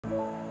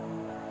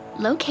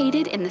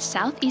Located in the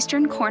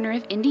southeastern corner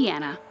of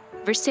Indiana,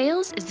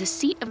 Versailles is the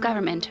seat of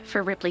government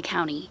for Ripley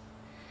County.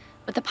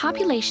 With a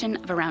population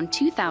of around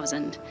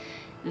 2,000,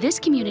 this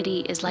community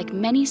is like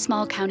many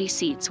small county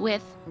seats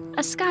with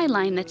a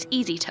skyline that's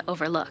easy to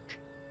overlook.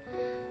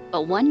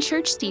 But one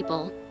church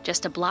steeple,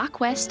 just a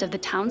block west of the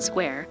town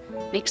square,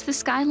 makes the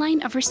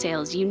skyline of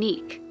Versailles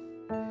unique.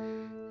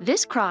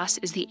 This cross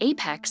is the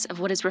apex of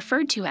what is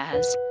referred to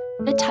as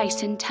the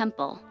Tyson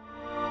Temple.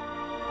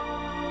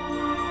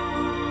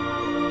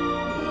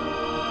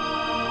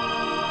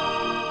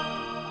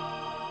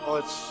 Oh,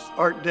 it's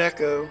Art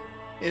Deco.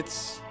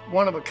 It's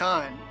one of a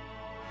kind.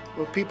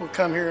 When people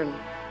come here and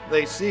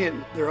they see it,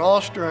 they're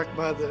awestruck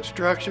by the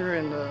structure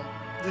and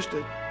just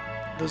the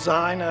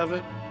design of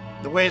it,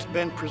 the way it's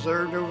been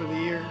preserved over the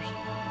years.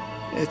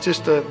 It's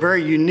just a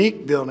very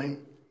unique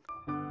building.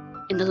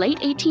 In the late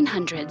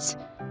 1800s,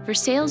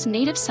 Versailles'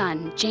 native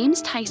son,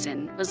 James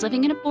Tyson, was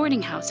living in a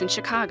boarding house in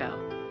Chicago,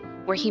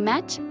 where he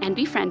met and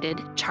befriended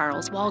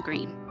Charles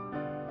Walgreen.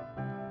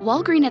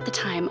 Walgreen at the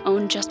time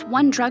owned just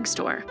one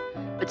drugstore,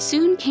 but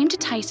soon came to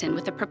Tyson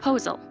with a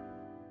proposal.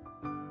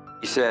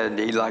 He said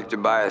he'd like to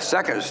buy a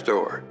second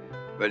store,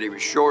 but he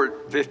was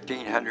short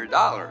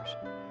 $1,500.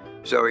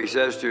 So he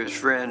says to his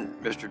friend,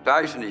 Mr.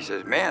 Tyson, he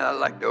says, man, I'd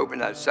like to open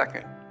that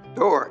second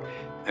store.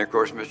 And of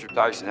course, Mr.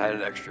 Tyson had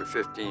an extra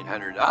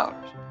 $1,500.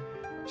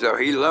 So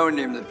he loaned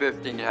him the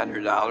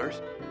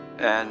 $1,500,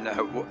 and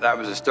that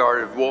was the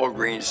start of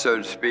Walgreens, so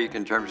to speak,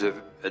 in terms of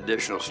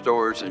additional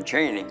stores and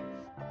chaining.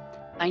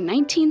 By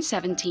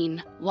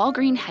 1917,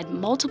 Walgreen had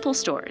multiple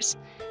stores,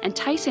 and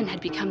Tyson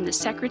had become the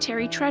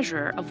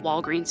secretary-treasurer of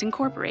Walgreens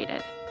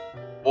Incorporated.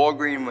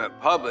 Walgreen went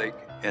public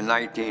in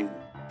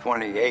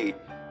 1928,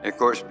 and of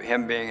course,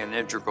 him being an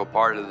integral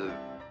part of the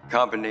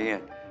company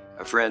and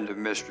a friend of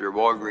Mr.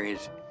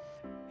 Walgreen's,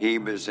 he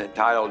was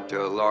entitled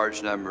to a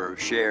large number of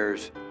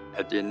shares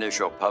at the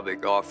initial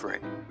public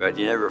offering, but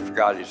he never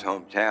forgot his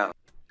hometown.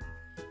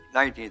 In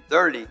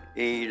 1930,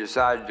 he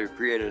decided to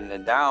create an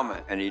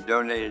endowment, and he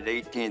donated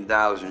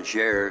 18,000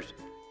 shares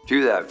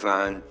to that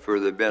fund for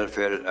the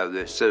benefit of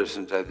the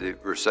citizens of the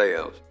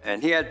Versailles.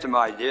 And he had some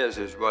ideas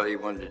as what he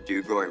wanted to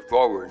do going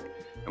forward,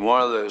 and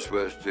one of those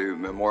was to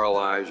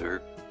memorialize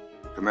or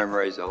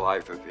commemorate the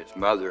life of his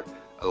mother,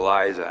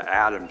 Eliza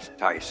Adams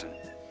Tyson.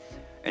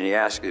 And he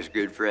asked his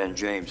good friend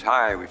James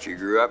High, which he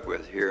grew up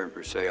with here in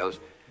Versailles,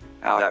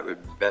 how that would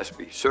best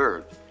be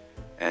served.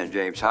 And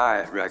James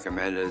High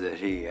recommended that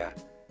he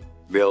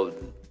build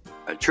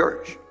a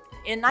church.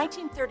 In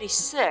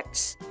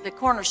 1936, the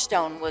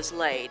cornerstone was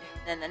laid.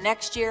 Then the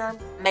next year,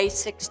 May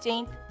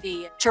 16th,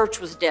 the church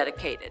was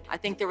dedicated. I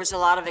think there was a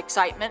lot of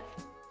excitement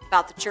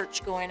about the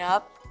church going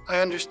up. I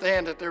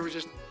understand that there was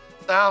just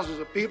thousands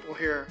of people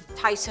here.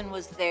 Tyson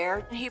was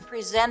there. He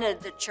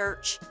presented the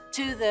church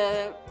to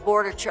the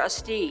Board of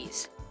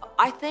Trustees.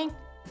 I think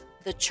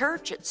the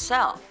church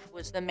itself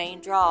was the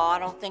main draw. I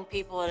don't think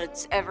people had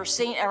ever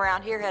seen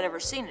around here had ever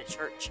seen a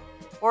church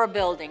or a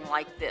building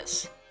like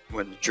this.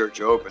 When the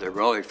church opened, there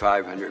were only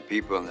 500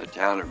 people in the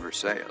town of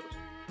Versailles,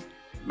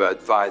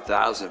 but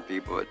 5,000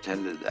 people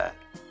attended that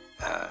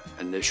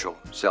initial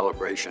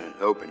celebration and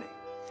opening.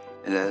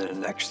 And then in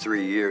the next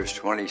 3 years,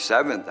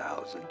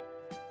 27,000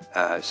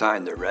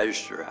 signed the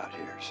register out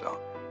here, so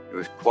it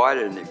was quite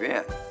an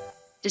event.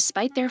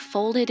 Despite their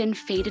folded and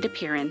faded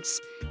appearance,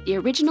 the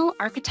original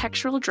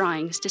architectural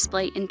drawings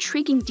display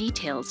intriguing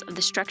details of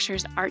the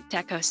structure's Art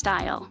Deco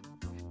style.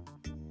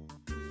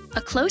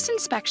 A close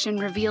inspection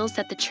reveals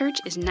that the church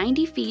is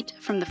 90 feet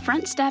from the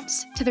front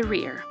steps to the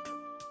rear.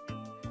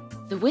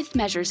 The width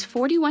measures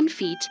 41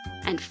 feet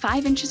and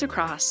 5 inches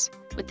across,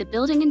 with the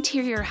building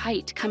interior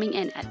height coming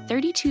in at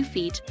 32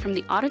 feet from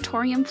the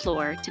auditorium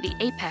floor to the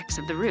apex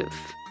of the roof.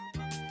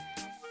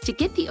 To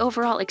get the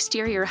overall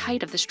exterior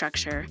height of the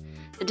structure,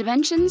 the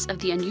dimensions of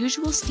the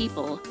unusual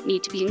steeple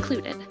need to be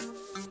included.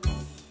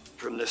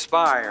 From the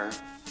spire,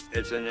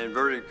 it's an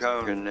inverted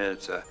cone, and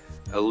it's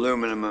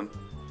aluminum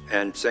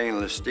and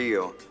stainless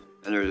steel,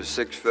 and there's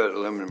a 6-foot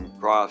aluminum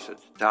cross at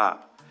the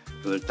top.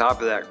 From the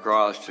top of that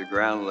cross to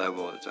ground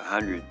level, it's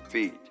 100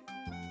 feet.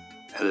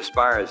 And the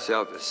spire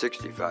itself is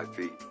 65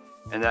 feet.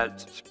 And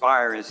that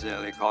spire,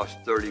 incidentally,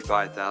 cost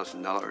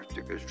 $35,000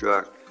 to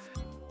construct.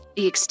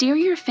 The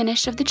exterior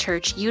finish of the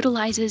church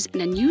utilizes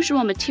an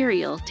unusual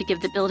material to give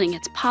the building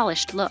its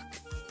polished look.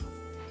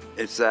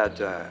 It's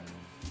that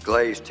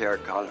glazed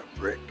terracotta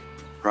brick,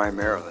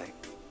 primarily.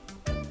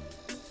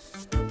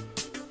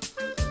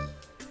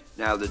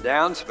 Now the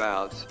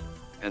downspouts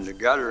and the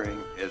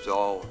guttering is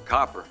all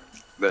copper,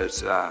 but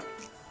it's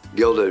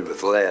gilded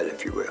with lead,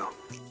 if you will.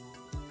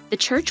 The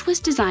church was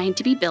designed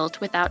to be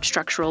built without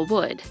structural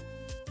wood.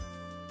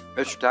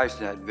 Mr.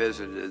 Tyson had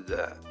visited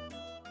the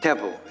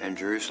temple in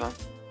Jerusalem,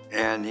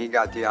 and he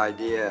got the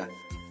idea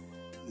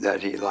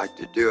that he'd like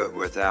to do it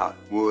without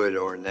wood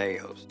or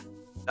nails.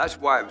 That's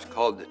why it was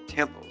called the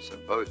temple,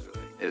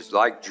 supposedly. It's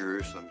like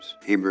Jerusalem's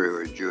Hebrew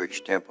or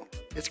Jewish temple.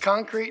 It's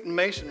concrete and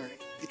masonry.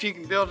 If you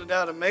can build it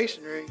out of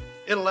masonry,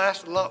 it'll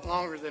last a lot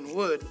longer than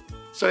wood.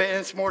 So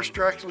it's more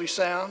structurally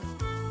sound.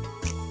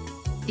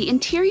 The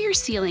interior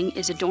ceiling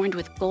is adorned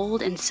with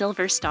gold and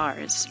silver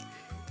stars.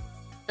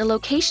 The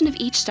location of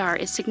each star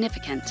is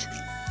significant.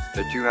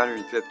 The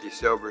 250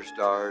 silver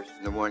stars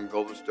and the one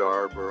gold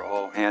star were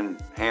all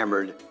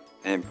hand-hammered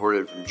and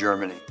imported from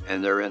Germany.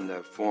 And they're in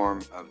the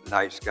form of the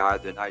night sky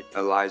the night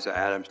Eliza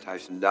Adams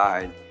Tyson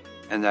died.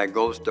 And that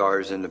gold star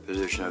is in the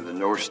position of the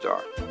North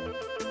Star.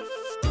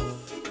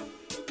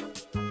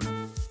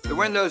 The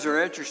windows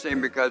are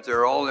interesting because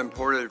they're all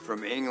imported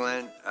from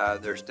England.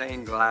 They're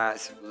stained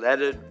glass,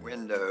 leaded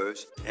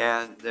windows,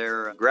 and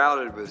they're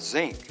grouted with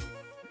zinc.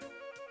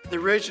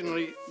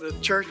 Originally, the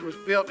church was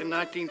built in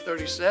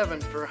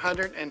 1937 for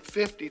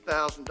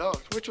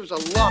 $150,000, which was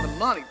a lot of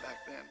money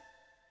back then.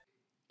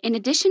 In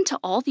addition to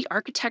all the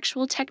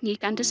architectural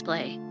technique on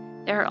display,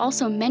 there are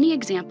also many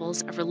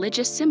examples of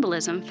religious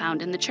symbolism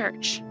found in the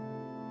church.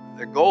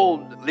 The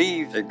gold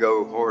leaves that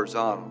go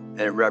horizontal, and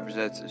it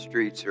represents the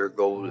streets or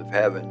gold of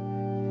heaven.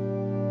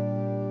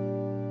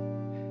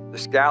 The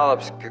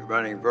scallops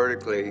running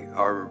vertically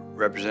are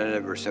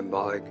representative or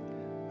symbolic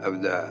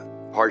of the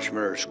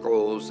parchment or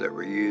scrolls that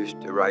were used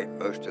to write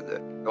most of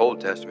the Old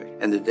Testament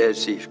and the Dead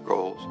Sea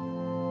Scrolls.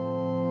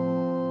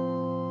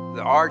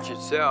 The arch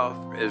itself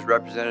is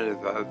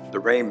representative of the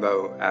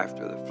rainbow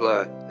after the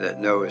flood that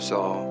Noah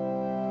saw.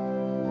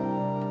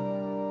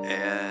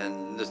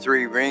 And the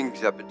three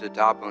rings up at the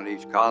top on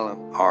each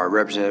column are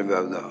representative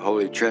of the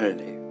Holy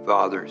Trinity,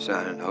 Father,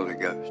 Son, and Holy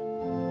Ghost.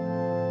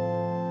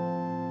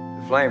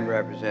 The flame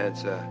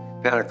represents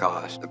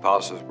Pentecost. The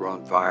apostles were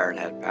on fire and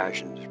had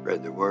passion to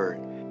spread the word.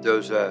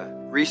 Those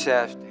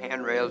recessed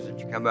handrails that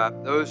you come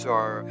up, those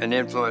are an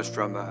influence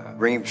from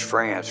Reims,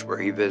 France, where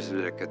he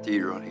visited a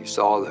cathedral and he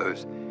saw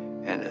those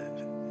and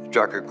it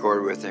struck a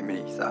chord with him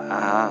and he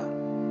thought,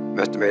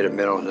 must have made a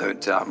mental note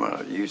and said, I'm going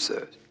to use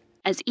those.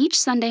 As each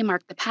Sunday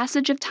marked the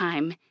passage of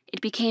time,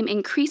 it became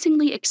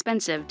increasingly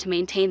expensive to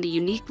maintain the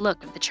unique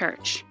look of the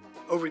church.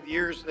 Over the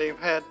years, they've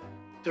had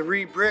to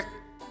re-brick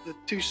the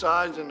two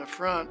sides and the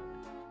front,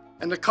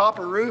 and the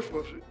copper roof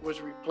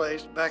was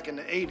replaced back in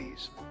the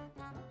 80s.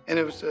 And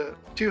it was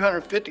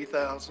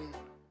 $250,000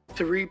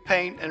 to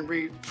repaint and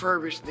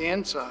refurbish the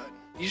inside.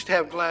 Used to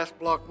have glass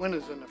block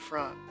windows in the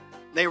front.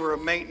 They were a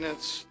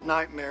maintenance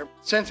nightmare.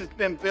 Since it's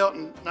been built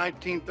in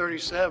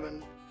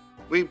 1937,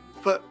 we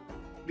put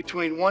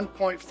between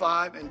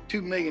 $1.5 and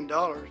 $2 million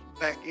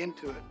back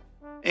into it.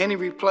 Any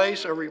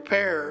replace or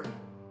repair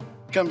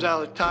comes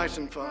out of the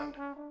Tyson fund,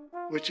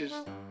 which is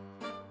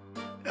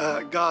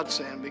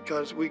godsend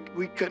because we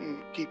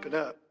couldn't keep it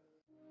up.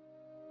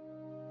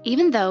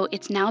 Even though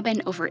it's now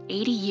been over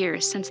 80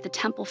 years since the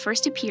temple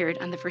first appeared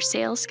on the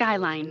Versailles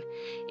skyline,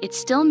 it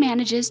still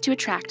manages to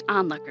attract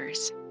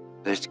onlookers.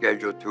 They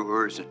schedule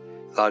tours, and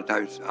a lot of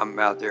times I'm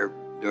out there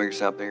doing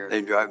something, or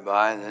they drive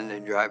by, and then they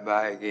drive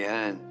by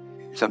again,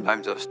 and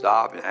sometimes they'll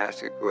stop and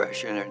ask a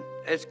question, and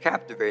it's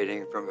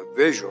captivating from a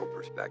visual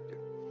perspective.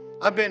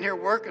 I've been here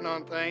working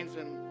on things,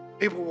 and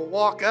people will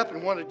walk up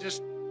and want to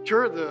just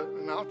tour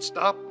and I'll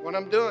stop what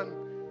I'm doing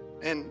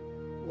and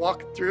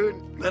walk through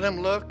and let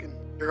them look, and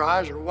their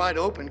eyes are wide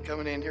open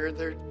coming in here.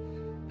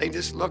 They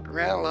just look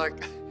around like,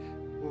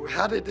 well,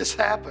 how did this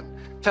happen?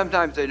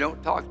 Sometimes they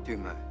don't talk too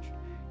much.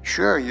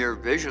 Sure, you're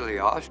visually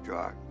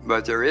awestruck,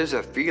 but there is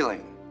a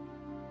feeling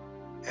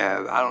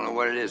of, I don't know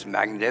what it is,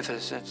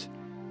 magnificence,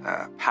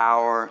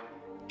 power,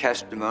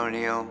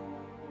 testimonial.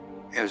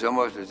 It was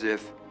almost as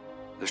if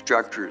the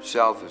structure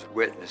itself is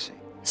witnessing.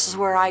 This is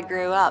where I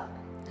grew up.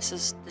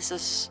 This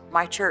is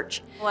my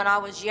church. When I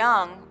was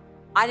young,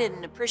 I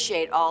didn't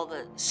appreciate all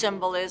the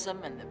symbolism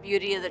and the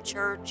beauty of the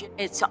church.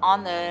 It's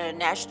on the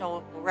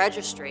National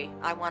Registry.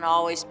 I want to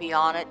always be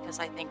on it because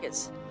I think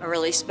it's a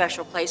really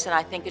special place and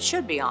I think it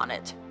should be on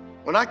it.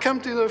 When I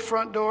come through those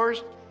front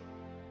doors,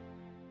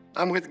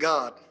 I'm with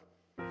God.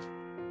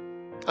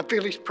 I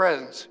feel His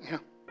presence, you know.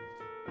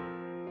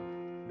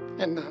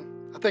 And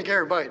I think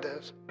everybody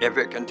does. If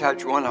it can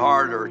touch one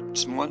heart or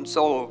one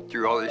soul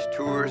through all these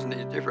tours and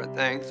these different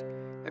things,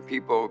 and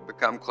people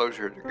become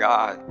closer to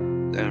God,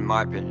 then in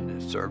my opinion,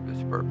 it served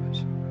its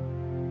purpose.